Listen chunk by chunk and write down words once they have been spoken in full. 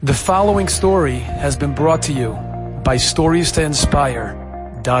The following story has been brought to you by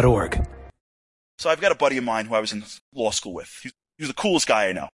StoriesToInspire.org. So I've got a buddy of mine who I was in law school with. He was the coolest guy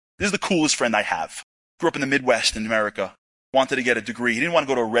I know. This is the coolest friend I have. Grew up in the Midwest in America. Wanted to get a degree. He didn't want to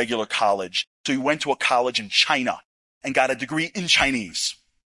go to a regular college. So he went to a college in China and got a degree in Chinese.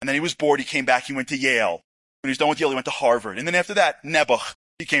 And then he was bored. He came back. He went to Yale. When he was done with Yale, he went to Harvard. And then after that, Nebuch,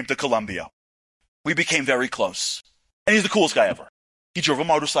 he came to Columbia. We became very close. And he's the coolest guy ever. He drove a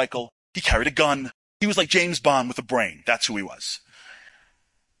motorcycle. He carried a gun. He was like James Bond with a brain. That's who he was.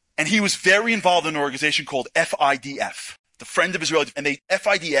 And he was very involved in an organization called FIDF, the Friend of Israel. And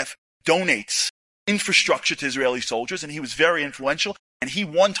FIDF donates infrastructure to Israeli soldiers. And he was very influential. And he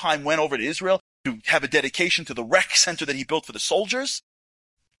one time went over to Israel to have a dedication to the rec center that he built for the soldiers.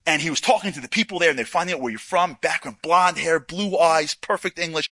 And he was talking to the people there, and they're finding out where you're from. Background, blonde hair, blue eyes, perfect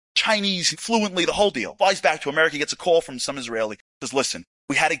English, Chinese, fluently, the whole deal. Flies back to America, gets a call from some Israeli. Says, listen,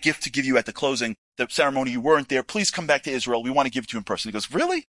 we had a gift to give you at the closing, the ceremony. You weren't there. Please come back to Israel. We want to give it to you in person. He goes,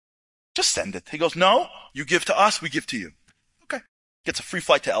 really? Just send it. He goes, no, you give to us, we give to you. Okay. Gets a free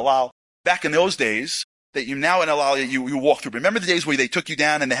flight to El Al. Back in those days, that you now in El Al, you walk through. Remember the days where they took you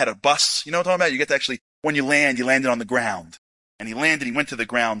down and they had a bus? You know what I'm talking about? You get to actually, when you land, you landed on the ground. And he landed, he went to the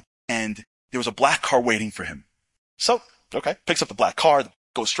ground, and there was a black car waiting for him. So, okay, picks up the black car,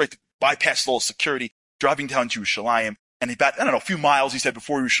 goes straight to, bypasses all security, driving down to Yerushalayim. And about, a few miles, he said,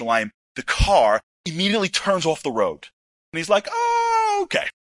 before Yerushalayim, the car immediately turns off the road. And he's like, oh, okay.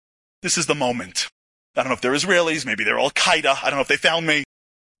 This is the moment. I don't know if they're Israelis, maybe they're Al-Qaeda. I don't know if they found me.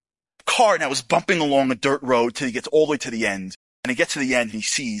 The car now is bumping along a dirt road till he gets all the way to the end. And he gets to the end and he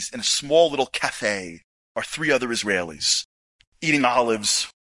sees in a small little cafe are three other Israelis eating olives,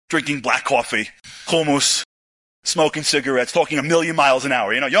 drinking black coffee, hummus, smoking cigarettes, talking a million miles an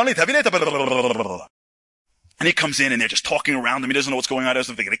hour. You know, and he comes in and they're just talking around him. He doesn't know what's going on. They're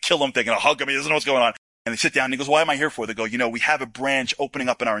going to kill him. They're going to hug him. He doesn't know what's going on. And they sit down and he goes, why am I here for? They go, we have a branch opening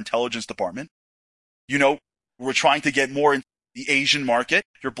up in our intelligence department. We're trying to get more in the Asian market.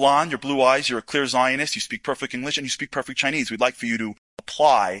 You're blonde, you're blue eyes, you're a clear Zionist, you speak perfect English, and you speak perfect Chinese. We'd like for you to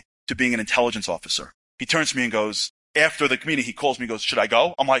apply to being an intelligence officer. He turns to me and goes, after the meeting, he calls me and goes, should I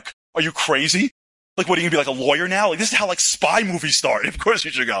go? I'm like, are you crazy? Like, what, are you going to be like a lawyer now? Like, this is how, spy movies start. Of course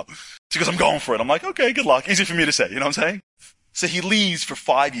you should go. So he goes, I'm going for it. I'm like, okay, good luck. Easy for me to say. You know what I'm saying? So he leaves for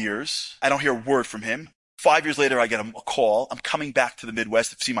 5 years. I don't hear a word from him. 5 years later, I get a call. I'm coming back to the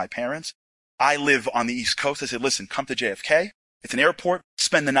Midwest to see my parents. I live on the East Coast. I said, listen, come to JFK. It's an airport.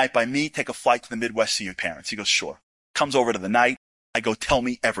 Spend the night by me. Take a flight to the Midwest, see your parents. He goes, sure. Comes over to the night. I go, tell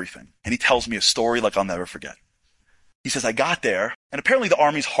me everything. And he tells me a story like I'll never forget. He says, I got there, and apparently the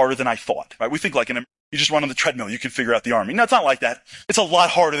Army's harder than I thought, right? We think you just run on the treadmill, you can figure out the Army. No, it's not like that. It's a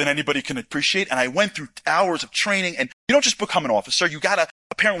lot harder than anybody can appreciate, and I went through hours of training, and you don't just become an officer, you gotta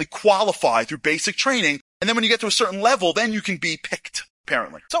apparently qualify through basic training, and then when you get to a certain level, then you can be picked,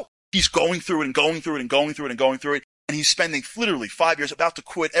 apparently. So, he's going through it, and going through it, and going through it, and going through it, and he's spending literally 5 years about to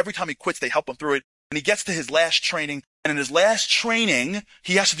quit. Every time he quits, they help him through it, and he gets to his last training, and in his last training,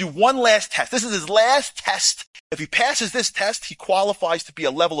 he has to do one last test. This is his last test. If he passes this test, he qualifies to be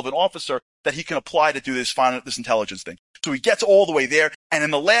a level of an officer that he can apply to do this intelligence thing. So he gets all the way there, and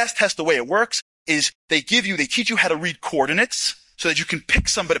in the last test, the way it works is they teach you how to read coordinates so that you can pick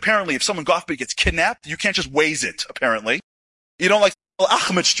somebody. Apparently, if someone gets kidnapped, you can't just Waze it, apparently. You don't like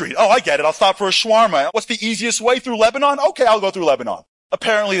Ahmed Street. Oh, I get it. I'll stop for a shawarma. What's the easiest way through Lebanon? Okay, I'll go through Lebanon.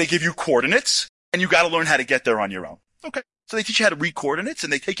 Apparently, they give you coordinates, and you got to learn how to get there on your own. Okay. So they teach you how to read coordinates,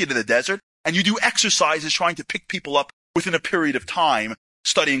 and they take you to the desert, and you do exercises trying to pick people up within a period of time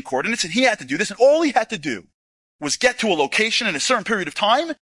studying coordinates, and he had to do this, and all he had to do was get to a location in a certain period of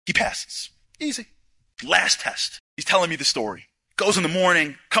time. He passes. Easy. Last test. He's telling me the story. Goes in the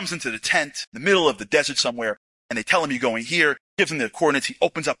morning, comes into the tent, in the middle of the desert somewhere, and they tell him you're going here, gives him the coordinates, he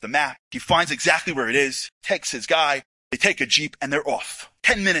opens up the map, he finds exactly where it is, takes his guy, they take a Jeep, and they're off.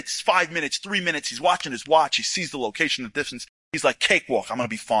 10 minutes, 5 minutes, 3 minutes, he's watching his watch, he sees the location, the distance, he's like, cakewalk, I'm gonna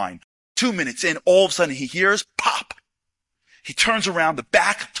be fine. 2 minutes in, all of a sudden he hears, pop! He turns around, the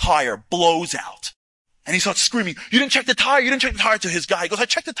back tire blows out. And he starts screaming, you didn't check the tire, to his guy. He goes, I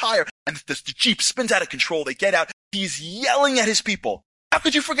checked the tire. And the Jeep spins out of control, they get out, he's yelling at his people. How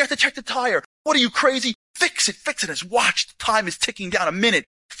could you forget to check the tire? What are you, crazy? Fix it. His watch, the time is ticking down, a minute,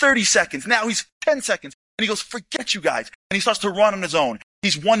 30 seconds, now he's 10 seconds. And he goes, forget you guys. And he starts to run on his own.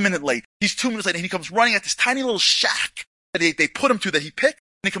 He's 1 minute late. He's 2 minutes late. And he comes running at this tiny little shack that they put him to that he picked.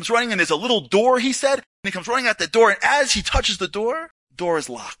 And he comes running and there's a little door, he said. And he comes running out the door. And as he touches the door is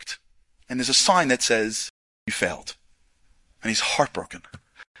locked. And there's a sign that says, you failed. And he's heartbroken.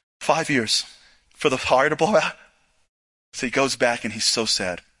 5 years for the tire to blow out. So he goes back and he's so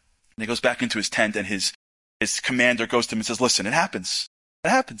sad. And he goes back into his tent, and his commander goes to him and says, listen, it happens. It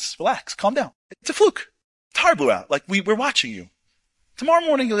happens. Relax. Calm down. It's a fluke. Tire blew out. Like, we're watching you. Tomorrow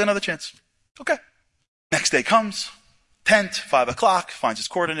morning, you'll get another chance. Okay. Next day comes. Tent, 5 o'clock, finds his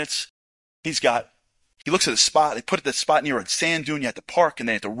coordinates. He looks at a spot. They put the spot near a sand dune. You have to park, and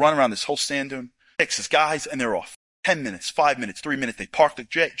they have to run around this whole sand dune. Takes his guys, and they're off. 10 minutes, 5 minutes, 3 minutes. They park the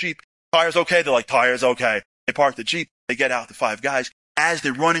Jeep. Tires okay? They're like, tires okay. They park the Jeep. They get out, the 5 guys. As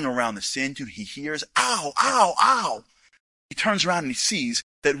they're running around the sand dune, he hears, ow, ow, ow. He turns around and he sees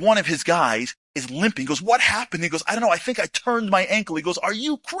that one of his guys is limping. He goes, what happened? He goes, I don't know. I think I turned my ankle. He goes, are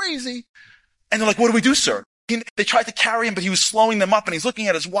you crazy? And they're like, what do we do, sir? They tried to carry him, but he was slowing them up, and he's looking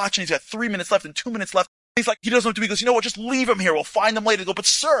at his watch, and he's got 3 minutes left and 2 minutes left. He's like, he doesn't know what to do. He goes, you know what? Just leave him here. We'll find him later. Go, but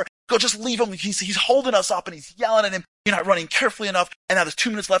sir, go, just leave him. He's holding us up, and he's yelling at him. You're not running carefully enough. And now there's 2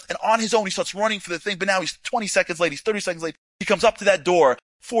 minutes left, and on his own, he starts running for the thing, but now he's 20 seconds late. He's 30 seconds late. He comes up to that door,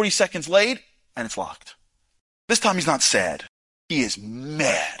 40 seconds late, and it's locked. This time he's not sad. He is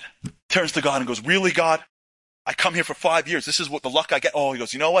mad. Turns to God and goes, really, God? I come here for 5 years. This is what the luck I get. Oh, he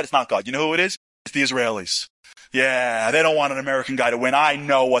goes, you know what? It's not God. You know who it is? It's the Israelis. Yeah, they don't want an American guy to win. I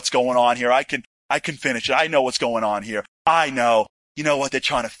know what's going on here. I can finish it. I know what's going on here. I know. You know what? They're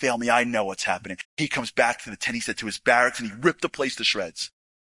trying to fail me. I know what's happening. He comes back to the tent. He said to his barracks, and he ripped the place to shreds.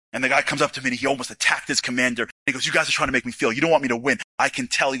 And the guy comes up to me, and he almost attacked his commander. He goes, you guys are trying to make me fail. You don't want me to win. I can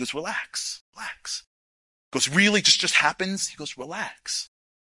tell. He goes, relax, relax. He goes, really? Just happens? He goes, relax.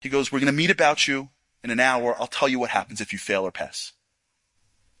 He goes, we're going to meet about you in an hour. I'll tell you what happens if you fail or pass.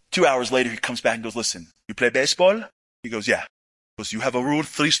 2 hours later, he comes back and goes, listen, you play baseball? He goes, yeah. He goes, you have a rule,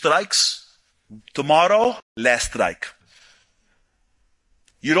 3 strikes. Tomorrow, last strike.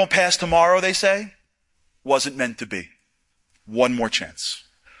 You don't pass tomorrow, they say. Wasn't meant to be. One more chance.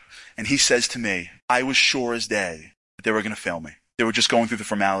 And he says to me, I was sure as day that they were going to fail me. They were just going through the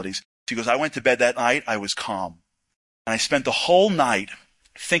formalities. He goes, I went to bed that night. I was calm. And I spent the whole night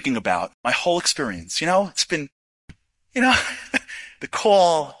thinking about my whole experience. You know, it's been, the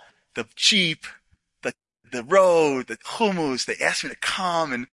call, the Jeep, the road, the hummus. They asked me to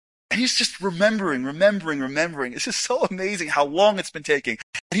come, and he's just remembering. It's just so amazing how long it's been taking.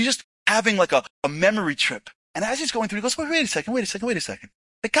 And he's just having like a memory trip. And as he's going through, he goes, wait a second.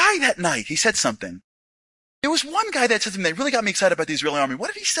 The guy that night, he said something. There was one guy that said something that really got me excited about the Israeli army.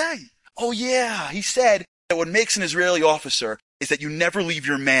 What did he say? Oh yeah, he said that what makes an Israeli officer is that you never leave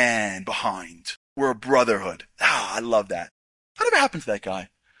your man behind. We're a brotherhood. I love that. Whatever happened to that guy?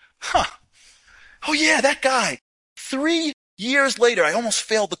 Oh yeah, that guy. 3 years later, I almost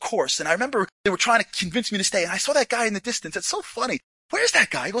failed the course, and I remember they were trying to convince me to stay, and I saw that guy in the distance. It's so funny. Where's that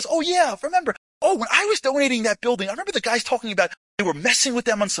guy? He goes, oh yeah, remember. Oh, when I was donating that building, I remember the guys talking about they were messing with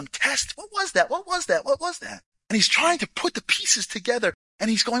them on some test. What was that? And he's trying to put the pieces together, and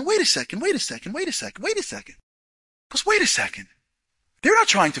he's going, wait a second. He goes, wait a second. They're not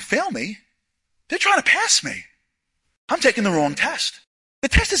trying to fail me. They're trying to pass me. I'm taking the wrong test. The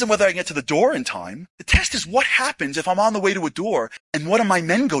test isn't whether I can get to the door in time. The test is what happens if I'm on the way to a door and one of my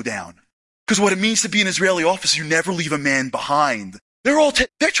men go down. Because what it means to be an Israeli officer, you never leave a man behind. They're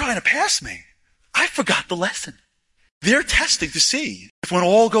trying to pass me. I forgot the lesson. They're testing to see if when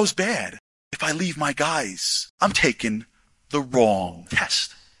all goes bad, if I leave my guys, I'm taking the wrong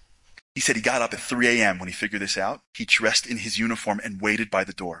test. He said he got up at 3 a.m. when he figured this out. He dressed in his uniform and waited by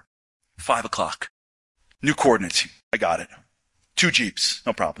the door. 5 o'clock. New coordinates. I got it. 2 Jeeps.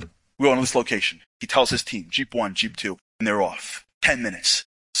 No problem. We're on this location. He tells his team, Jeep 1, Jeep 2, and they're off. 10 minutes.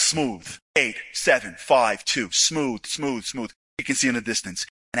 Smooth. 8, 7, 5, 2. Smooth. He can see in the distance.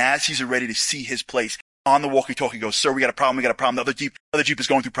 And as he's ready to see his place, on the walkie-talkie goes, sir, we got a problem. The other Jeep is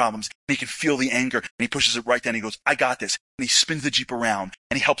going through problems. And he can feel the anger, and he pushes it right down. He goes, I got this. And he spins the Jeep around,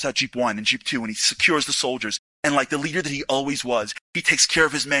 and he helps out Jeep 1 and Jeep 2, and he secures the soldiers. And like the leader that he always was, he takes care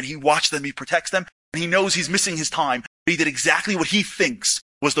of his men. He watches them. He protects them. And he knows he's missing his time. But he did exactly what he thinks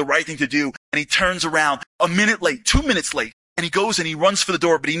was the right thing to do. And he turns around a minute late, 2 minutes late. And he goes and he runs for the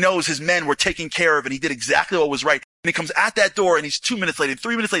door, but he knows his men were taken care of, and he did exactly what was right. And he comes at that door, and he's 2 minutes late and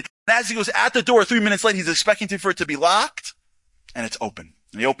 3 minutes late. And as he goes at the door 3 minutes late, he's expecting for it to be locked, and it's open.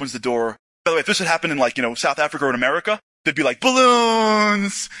 And he opens the door. By the way, if this would happen in South Africa or in America, there'd be like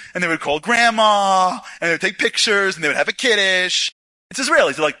balloons, and they would call grandma, and they would take pictures, and they would have a kiddish. It's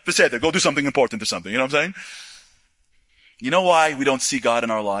Israelis. They're like, Beseder, go do something important or something. You know what I'm saying? You know why we don't see God in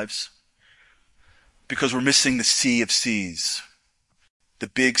our lives? Because we're missing the sea of seas, the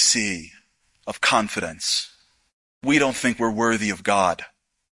big sea of confidence. We don't think we're worthy of God.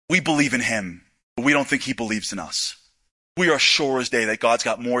 We believe in Him, but we don't think He believes in us. We are sure as day that God's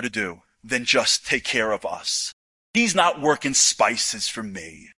got more to do than just take care of us. He's not working spices for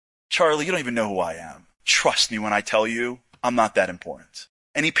me. Charlie, you don't even know who I am. Trust me when I tell you, I'm not that important.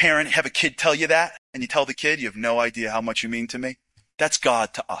 Any parent have a kid tell you that, and you tell the kid, you have no idea how much you mean to me? That's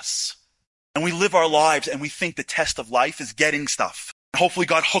God to us. And we live our lives and we think the test of life is getting stuff. Hopefully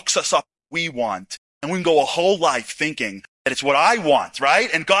God hooks us up we want. And we can go a whole life thinking that it's what I want,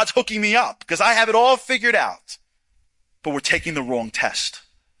 right? And God's hooking me up because I have it all figured out. But we're taking the wrong test.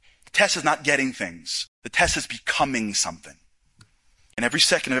 The test is not getting things. The test is becoming something. And every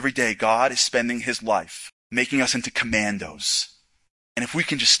second of every day, God is spending his life making us into commandos. And if we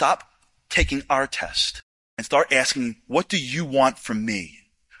can just stop taking our test and start asking, what do you want from me?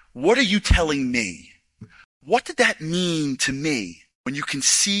 What are you telling me? What did that mean to me? When you can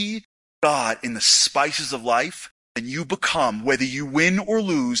see God in the spices of life, and you become, whether you win or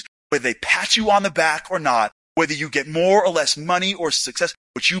lose, whether they pat you on the back or not, whether you get more or less money or success,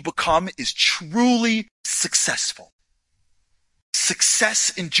 what you become is truly successful.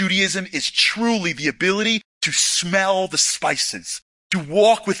 Success in Judaism is truly the ability to smell the spices, to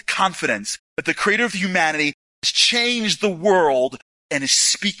walk with confidence that the creator of humanity has changed the world and is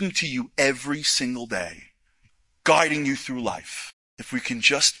speaking to you every single day, guiding you through life. If we can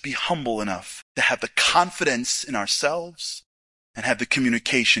just be humble enough to have the confidence in ourselves and have the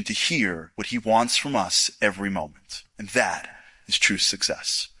communication to hear what he wants from us every moment. And that is true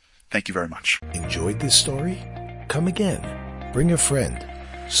success. Thank you very much. Enjoyed this story? Come again. Bring a friend.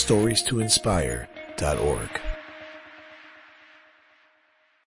 StoriesToInspire.org